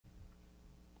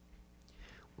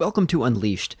Welcome to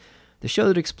Unleashed, the show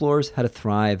that explores how to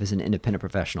thrive as an independent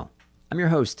professional. I'm your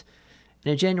host,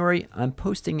 and in January, I'm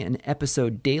posting an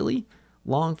episode daily,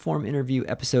 long-form interview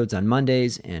episodes on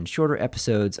Mondays and shorter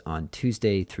episodes on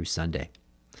Tuesday through Sunday.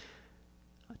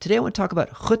 Today, I want to talk about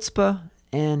Chutzpah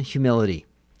and humility.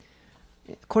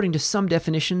 According to some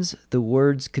definitions, the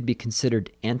words could be considered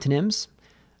antonyms,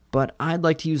 but I'd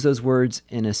like to use those words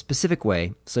in a specific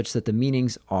way such that the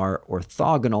meanings are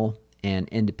orthogonal and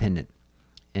independent.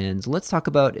 And so let's talk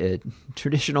about a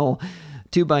traditional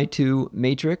 2x2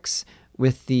 matrix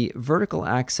with the vertical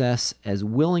axis as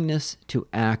willingness to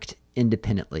act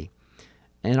independently.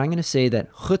 And I'm going to say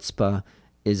that Chutzpah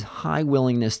is high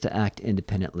willingness to act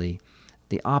independently.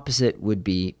 The opposite would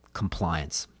be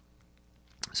compliance.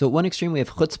 So at one extreme, we have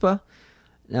Chutzpah.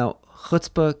 Now,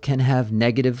 Chutzpah can have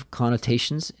negative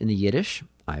connotations in the Yiddish,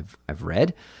 I've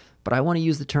read, but I want to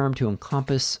use the term to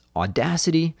encompass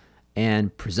audacity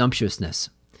and presumptuousness,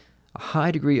 a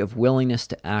high degree of willingness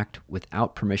to act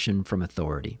without permission from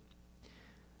authority.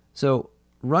 So,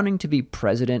 running to be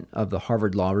president of the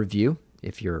Harvard Law Review,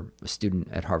 if you're a student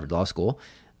at Harvard Law School,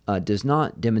 does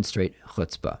not demonstrate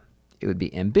chutzpah. It would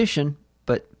be ambition,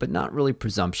 but not really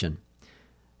presumption.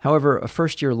 However, a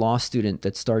first-year law student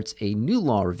that starts a new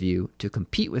law review to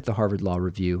compete with the Harvard Law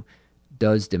Review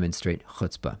does demonstrate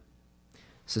chutzpah.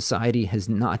 Society has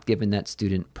not given that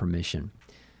student permission.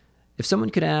 If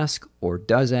someone could ask, or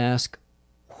does ask,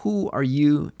 who are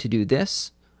you to do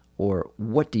this? Or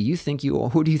what do you think you are?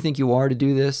 Who do you think you are to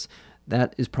do this?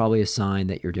 That is probably a sign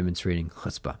that you're demonstrating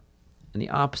chutzpah. And the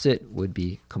opposite would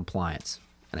be compliance.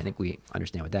 And I think we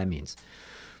understand what that means.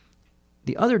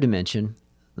 The other dimension,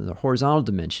 the horizontal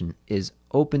dimension, is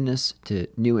openness to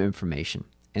new information.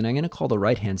 And I'm going to call the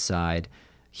right-hand side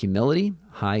humility,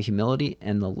 high humility,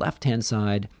 and the left-hand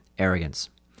side arrogance.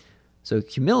 So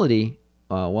humility,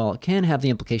 while it can have the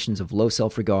implications of low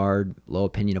self-regard, low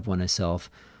opinion of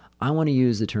oneself, I want to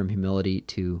use the term humility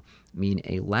to mean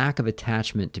a lack of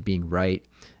attachment to being right,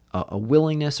 a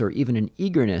willingness or even an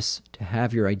eagerness to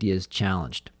have your ideas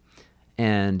challenged.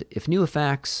 And if new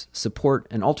facts support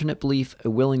an alternate belief, a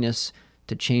willingness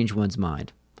to change one's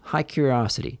mind. High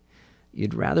curiosity.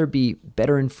 You'd rather be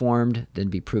better informed than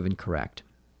be proven correct.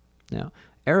 Now,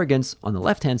 arrogance on the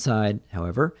left-hand side,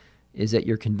 however, is that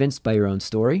you're convinced by your own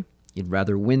story. You'd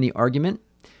rather win the argument,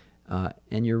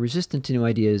 and you're resistant to new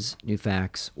ideas, new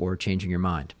facts, or changing your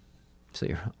mind. So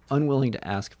you're unwilling to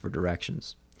ask for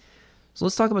directions. So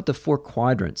let's talk about the 4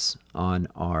 quadrants on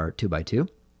our 2x2.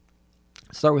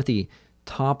 Start with the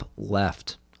top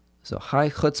left. So high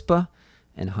chutzpah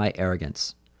and high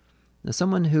arrogance. Now,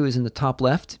 someone who is in the top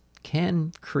left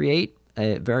can create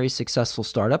a very successful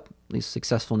startup, at least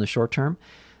successful in the short term,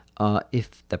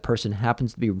 if that person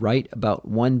happens to be right about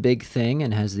one big thing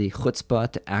and has the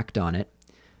chutzpah to act on it.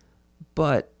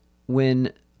 But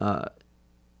when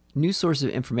new sources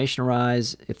of information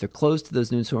arise, if they're closed to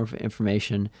those new sources of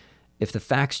information, if the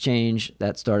facts change,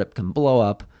 that startup can blow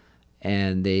up,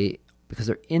 and because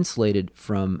they're insulated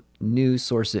from new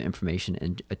sources of information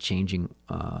and a changing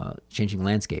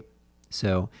landscape.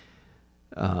 So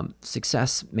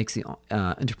success makes the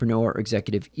entrepreneur or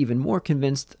executive even more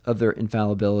convinced of their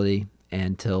infallibility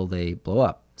until they blow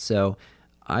up. So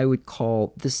I would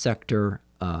call this sector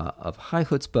of high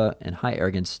chutzpah and high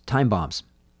arrogance time bombs.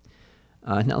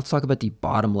 Now let's talk about the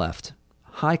bottom left.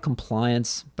 High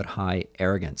compliance, but high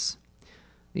arrogance.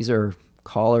 These are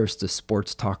callers to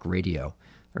sports talk radio.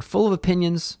 They're full of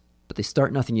opinions, but they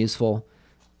start nothing useful.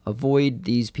 Avoid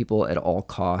these people at all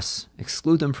costs.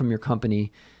 Exclude them from your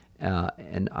company,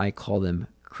 and I call them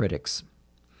critics.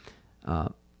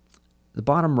 The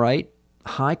bottom right,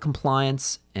 high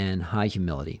compliance and high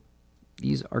humility.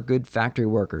 These are good factory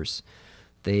workers.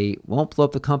 They won't blow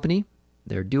up the company.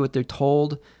 They'll do what they're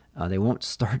told. They won't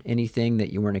start anything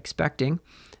that you weren't expecting.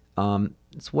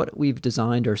 It's what we've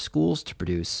designed our schools to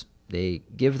produce. They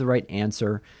give the right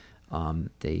answer.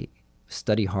 They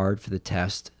study hard for the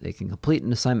test. They can complete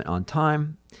an assignment on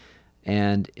time.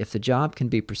 And if the job can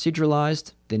be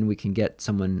proceduralized, then we can get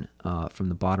someone from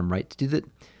the bottom right to do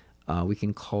that. We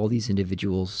can call these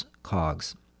individuals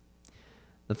cogs.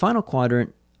 The final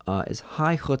quadrant is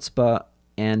high chutzpah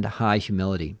and high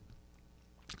humility.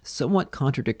 Somewhat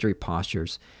contradictory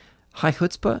postures. High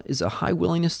chutzpah is a high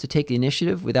willingness to take the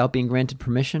initiative without being granted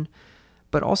permission,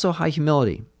 but also high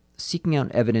humility, seeking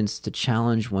out evidence to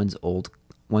challenge one's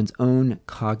own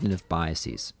cognitive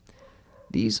biases.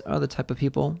 These are the type of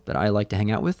people that I like to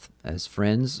hang out with as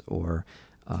friends or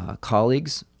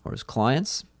colleagues or as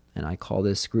clients, and I call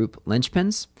this group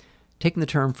linchpins, taking the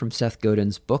term from Seth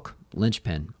Godin's book,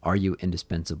 Linchpin, Are You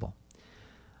Indispensable?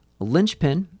 A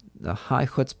linchpin, the high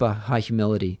chutzpah, high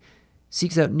humility,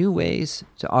 seeks out new ways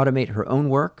to automate her own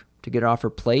work, to get it off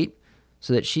her plate,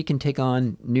 so that she can take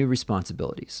on new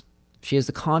responsibilities. She has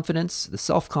the confidence, the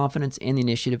self-confidence, and the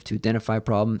initiative to identify a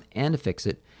problem and to fix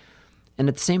it, and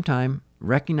at the same time,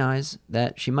 recognize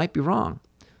that she might be wrong.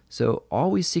 So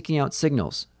always seeking out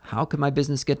signals. How could my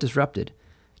business get disrupted?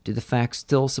 Do the facts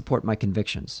still support my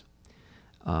convictions?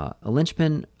 A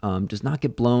linchpin does not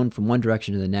get blown from one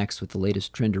direction to the next with the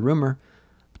latest trend or rumor,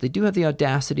 but they do have the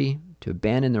audacity to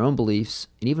abandon their own beliefs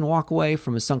and even walk away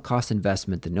from a sunk cost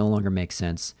investment that no longer makes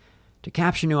sense to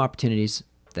capture new opportunities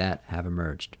that have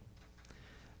emerged.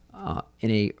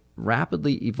 In a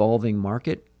rapidly evolving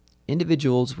market,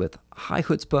 individuals with high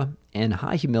chutzpah and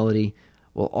high humility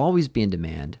will always be in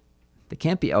demand. They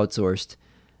can't be outsourced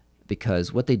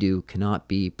because what they do cannot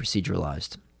be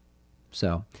proceduralized.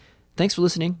 So, thanks for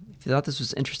listening. If you thought this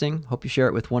was interesting, hope you share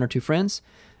it with one or two friends.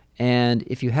 And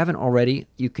if you haven't already,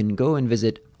 you can go and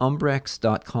visit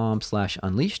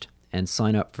umbrex.com/unleashed and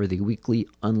sign up for the weekly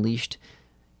Unleashed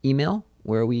email,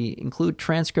 where we include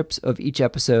transcripts of each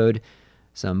episode,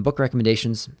 some book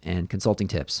recommendations, and consulting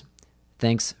tips.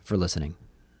 Thanks for listening.